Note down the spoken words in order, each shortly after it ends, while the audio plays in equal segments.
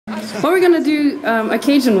Well, we're gonna do a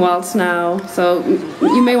Cajun waltz now, so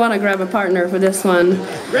you may want to grab a partner for this one.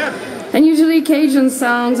 And usually Cajun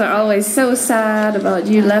songs are always so sad about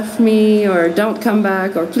you left me, or don't come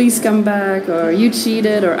back, or please come back, or you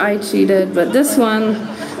cheated, or I cheated. But this one,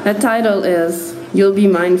 the title is You'll Be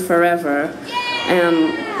Mine Forever.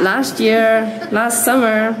 And last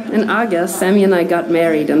summer in August, Sammy and I got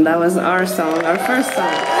married, and that was our song, our first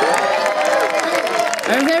song.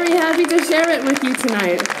 We're very happy to share it with you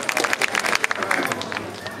tonight.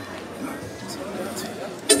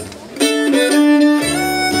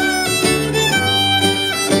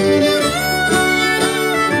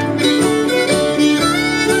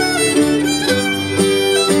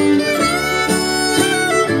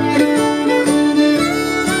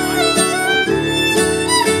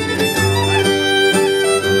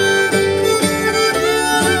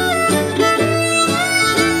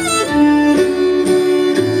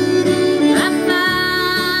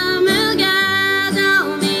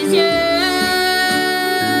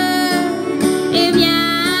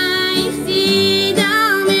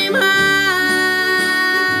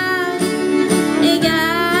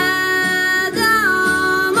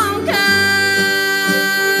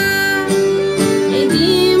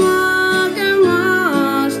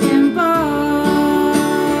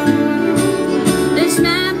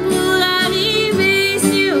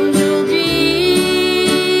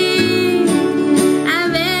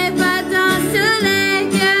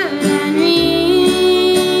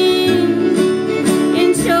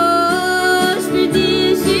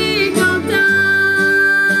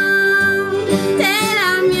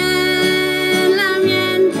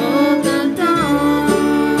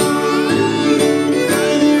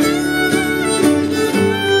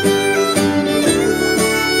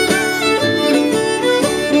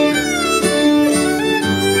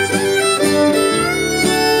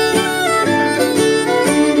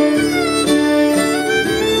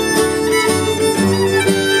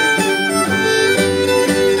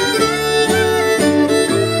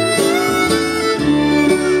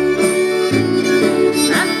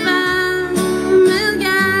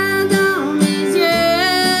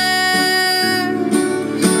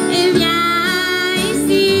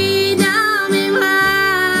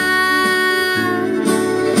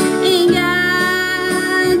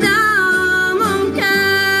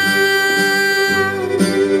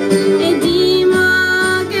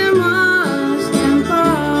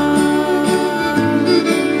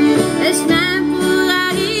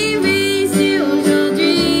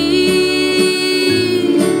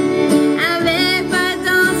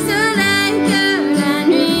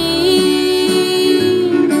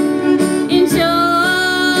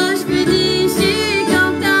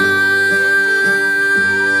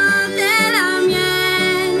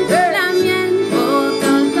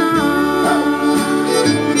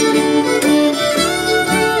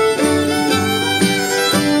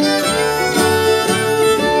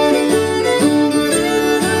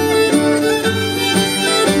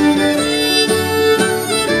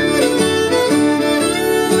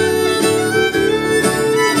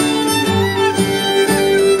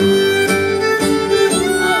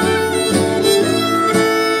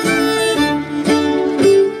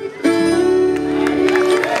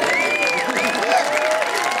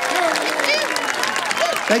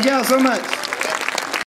 Thank y'all so much.